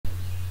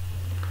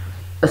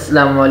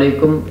अस्सलाम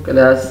वालेकुम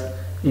class.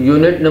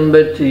 Unit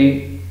number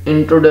 3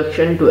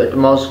 introduction to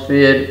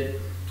atmosphere.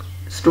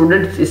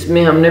 Students,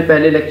 इसमें हमने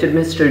पहले लेक्चर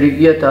में स्टडी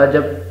किया था,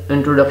 जब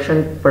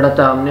इंट्रोडक्शन पढ़ा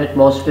था हमने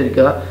एटमॉस्फेयर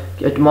का,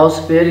 कि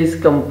atmosphere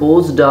is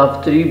composed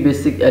of 3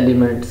 basic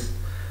elements: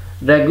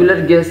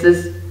 regular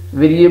gases,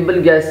 variable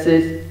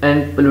gases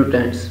and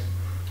pollutants.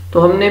 तो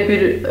हमने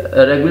फिर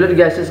रेगुलर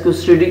गैसेस को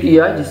स्टडी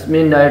किया,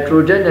 जिसमें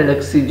नाइट्रोजन एंड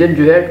ऑक्सीजन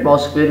जो है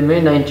एटमॉस्फेयर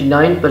में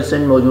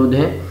 99%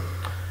 मौजूद हैं।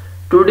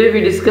 Today we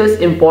discuss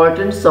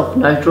importance of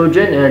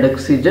nitrogen and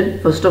oxygen.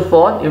 First of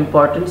all,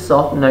 importance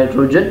of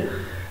nitrogen.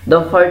 The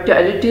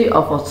fertility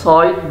of a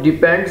soil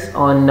depends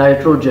on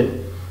nitrogen.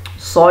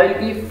 Soil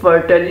की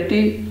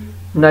fertility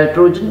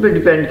nitrogen पे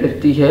depend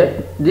करती है.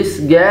 This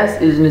gas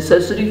is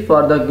necessary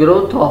for the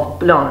growth of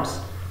plants.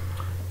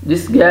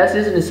 This gas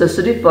is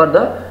necessary for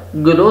the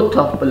growth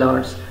of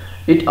plants.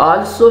 It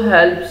also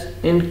helps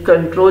in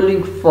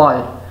controlling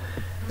fire.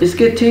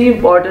 इसके 3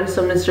 importance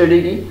हमने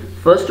study की.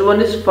 First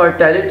one is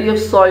fertility of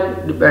soil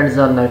depends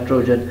on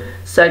nitrogen.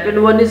 Second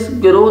one is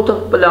growth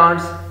of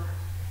plants.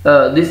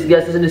 This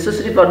gas is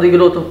necessary for the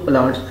growth of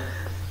plants.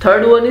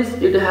 Third one is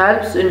it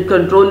helps in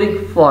controlling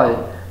fire.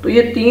 तो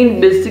ये 3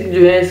 basic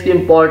जो है इसके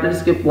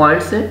importance के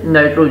points हैं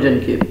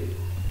nitrogen के.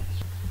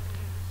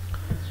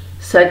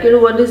 Second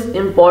one is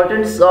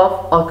importance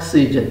of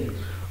oxygen.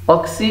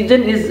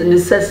 Oxygen is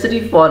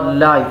necessary for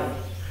life.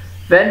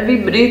 When we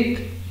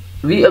breathe,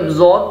 we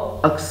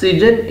absorb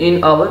oxygen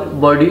in our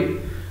body.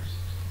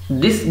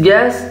 This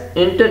gas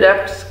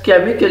interacts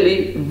chemically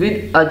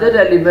with other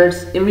elements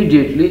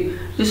immediately.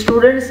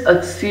 Students,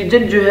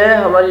 oxygen जो है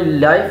हमारी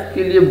life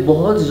के लिए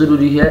बहुत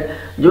ज़रूरी है.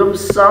 जब हम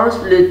सांस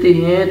लेते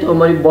हैं तो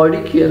हमारी बॉडी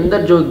के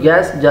अंदर जो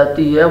गैस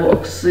जाती है वो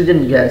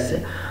ऑक्सीजन गैस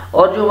है,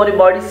 और जो हमारी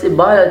बॉडी से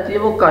बाहर आती है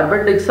वो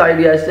कार्बन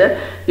डाइऑक्साइड गैस है.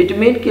 इट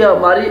मीन कि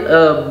हमारी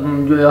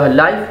जो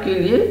लाइफ के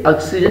लिए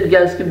ऑक्सीजन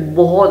गैस की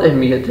बहुत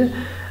अहमियत है,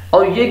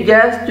 और ये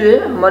गैस जो है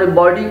हमारी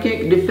बॉडी के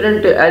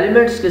डिफरेंट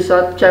एलिमेंट्स के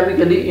साथ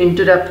केमिकली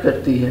इंटरेक्ट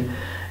करती है.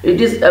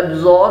 It is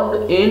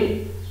absorbed in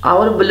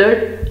our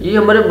blood. ये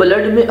हमारे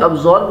ब्लड में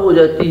अब्जॉर्ब हो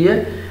जाती है.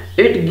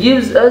 It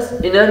gives us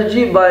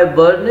energy by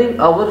burning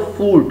our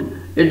food.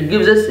 It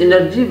gives us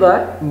energy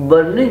by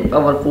burning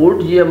our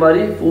food. ये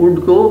हमारी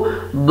फूड को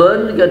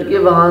बर्न करके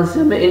वहाँ से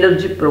हमें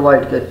एनर्जी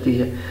प्रोवाइड करती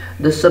है.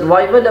 The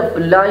survival of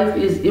life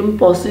is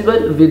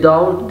impossible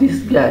without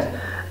this gas.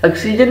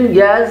 Oxygen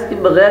gas के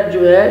बगैर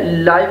जो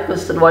है लाइफ का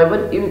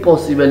सर्वाइवल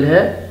इम्पॉसिबल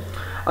है.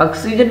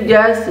 Oxygen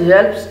gas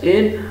helps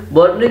in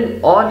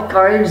burning all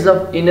kinds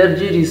of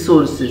energy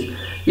resources.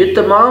 ये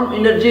तमाम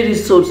एनर्जी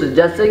रिसोर्सेज,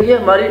 जैसे कि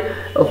हमारी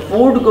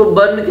फूड को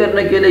बर्न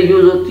करने के लिए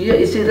यूज़ होती है,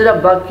 इसी तरह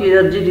बाकी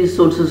एनर्जी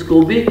रिसोर्सेज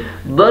को भी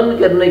बर्न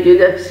करने के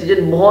लिए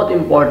ऑक्सीजन बहुत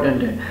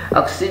इंपॉर्टेंट है.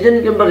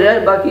 ऑक्सीजन के बगैर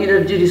बाकी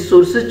एनर्जी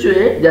रिसोर्सेज जो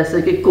है,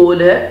 जैसे कि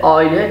कोल है,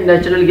 ऑयल है,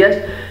 नेचुरल गैस,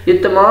 ये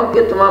तमाम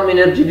के तमाम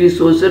एनर्जी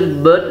रिसोर्सेज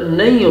बर्न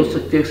नहीं हो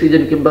सकती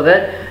ऑक्सीजन के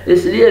बगैर.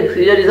 इसलिए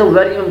oxygen is a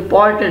very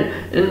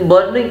important in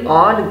burning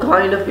all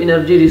kind of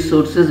energy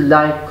resources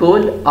like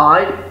coal,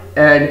 oil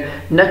and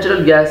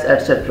natural gas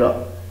etcetera.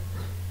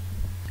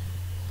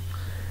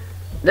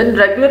 Then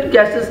regular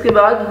gases के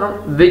बाद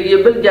हम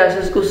वेरिएबल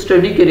गैसेस को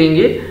स्टडी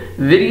करेंगे.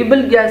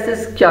 वेरिएबल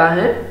गैसेस क्या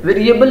है?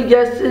 वेरिएबल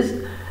गैसेस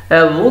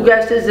वो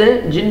गैसेस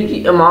हैं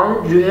जिनकी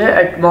अमाउंट जो है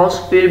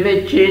एटमॉस्फेयर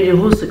में चेंज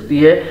हो सकती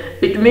है.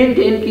 इट मीन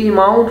कि इनकी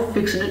अमाउंट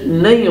फिक्स्ड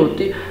नहीं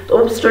होती. तो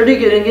हम स्टडी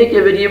करेंगे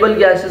कि वेरिएबल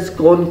गैसेस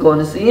कौन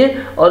कौन सी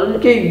हैं और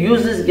उनके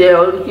यूजेस क्या है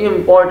और उनकी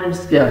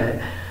इम्पोर्टेंस क्या है.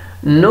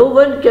 No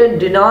one can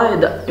deny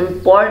the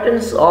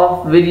importance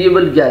of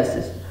variable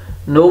gases.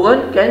 No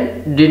one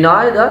can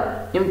deny the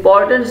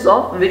importance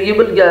of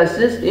variable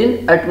gases in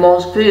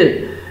atmosphere.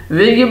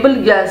 Variable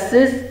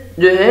gases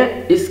जो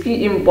है इसकी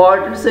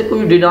इम्पोर्टेंस से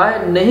कोई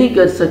डिनाई नहीं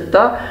कर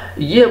सकता.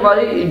 ये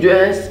हमारी जो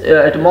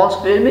है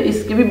एटमॉस्फेयर में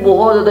इसकी भी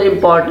बहुत ज़्यादा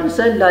इम्पोर्टेंस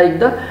है, like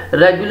the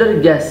regular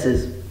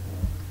gases.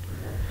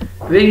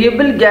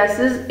 Variable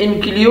gases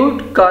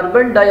include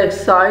carbon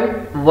dioxide,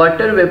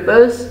 water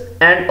vapours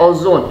and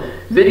ozone.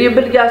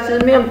 Variable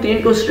gases में हम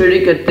 3 को स्टडी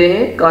करते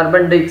हैं: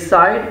 carbon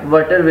dioxide,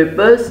 water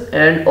vapours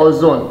and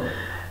ozone.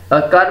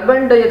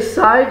 Carbon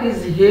dioxide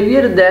is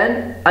heavier than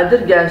other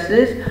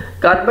gases.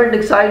 Carbon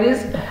dioxide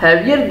is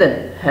heavier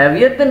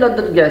than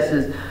other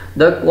gases.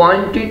 The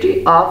quantity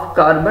of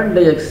carbon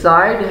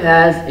dioxide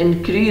has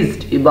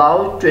increased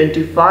about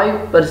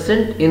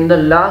 25% in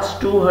the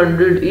last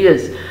 200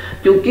 years.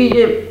 क्योंकि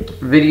ये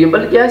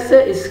variable gas है,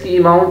 इसकी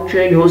amount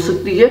change हो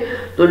सकती है.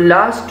 तो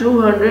last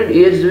 200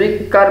 years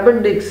में carbon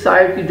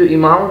dioxide की जो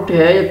अमाउंट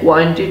है या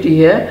क्वांटिटी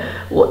है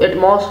वो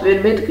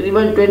एटमॉस्फेयर में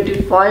तकरीबन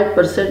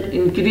 25%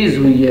 इंक्रीज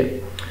हुई है.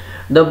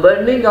 The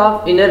burning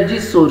of energy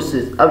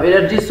sources. अब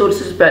एनर्जी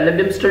सोर्सेज पहले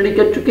भी हम स्टडी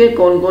कर चुके हैं.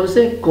 कौन कौन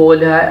से?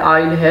 कोल है,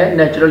 ऑयल है,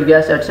 नेचुरल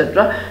गैस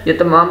एटसेट्रा. ये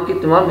तमाम की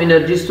तमाम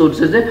एनर्जी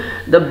सोर्सेज हैं.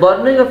 The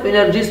burning of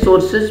energy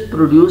sources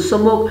produce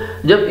smoke.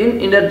 जब इन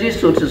एनर्जी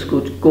सोर्सेज को,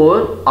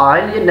 कोल,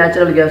 ऑयल या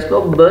नेचुरल गैस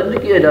को बर्न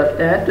किया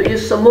जाता है तो ये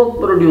स्मोक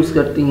प्रोड्यूस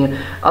करती हैं.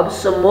 अब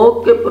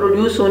स्मोक के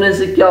प्रोड्यूस होने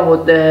से क्या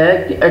होता है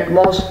कि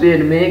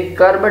एटमॉस्फेयर में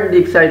कार्बन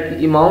डाइऑक्साइड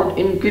की अमाउंट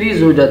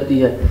इंक्रीज हो जाती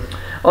है.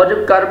 और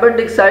जब कार्बन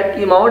डाइऑक्साइड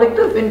की अमाउंट एक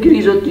तरफ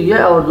इंक्रीज होती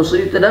है और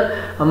दूसरी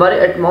तरफ हमारे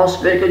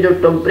एटमॉस्फेयर का जो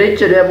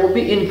टेम्परेचर है वो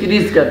भी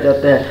इंक्रीज कर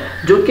जाता है,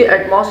 जो कि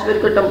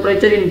एटमॉस्फेयर का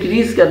टेम्परेचर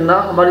इंक्रीज करना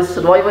हमारी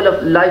सर्वाइवल ऑफ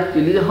लाइफ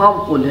के लिए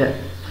हार्मफुल है।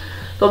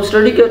 तो हम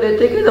स्टडी कर रहे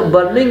थे कि the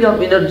burning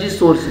of energy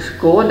sources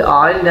coal,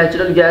 oil,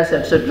 natural gas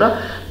etcetera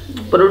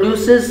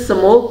produces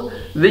smoke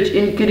which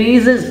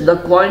increases the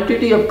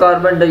quantity of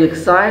carbon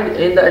dioxide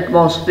in the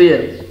atmosphere.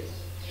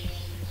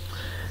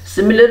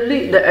 Similarly,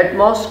 the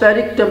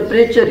atmospheric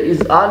temperature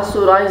is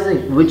also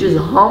rising, which is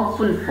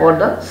harmful for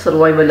the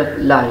survival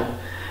of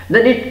life.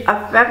 Then it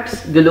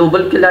affects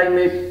global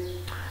climate.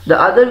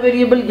 The other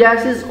variable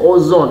gas is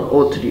ozone,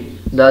 O3.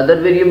 The other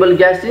variable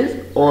gas is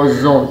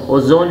ozone.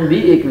 Ozone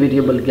भी एक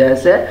variable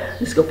gas है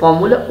जिसका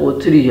formula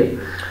O3 है.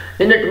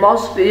 In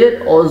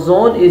atmosphere,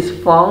 ozone is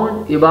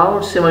found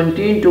about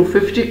 17 to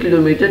 50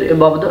 kilometre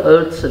above the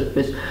earth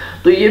surface.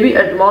 तो ये भी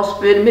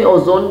atmosphere में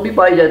ozone भी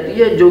पाई जाती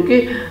है जो कि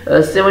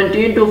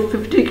 17 to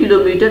 50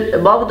 kilometre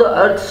above the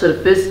earth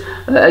surface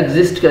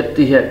exist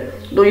करती है।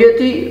 तो ये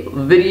थी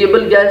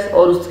वेरिएबल गैस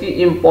और उसकी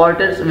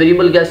इम्पोर्टेंस।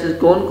 वेरिएबल गैसेस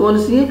कौन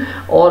कौन सी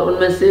हैं और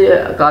उनमें से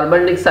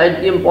कार्बन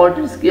डाइऑक्साइड की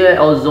इम्पोर्टेंस क्या है,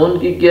 ओजोन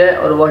की क्या है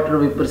और वाटर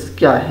वेपर्स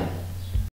क्या है।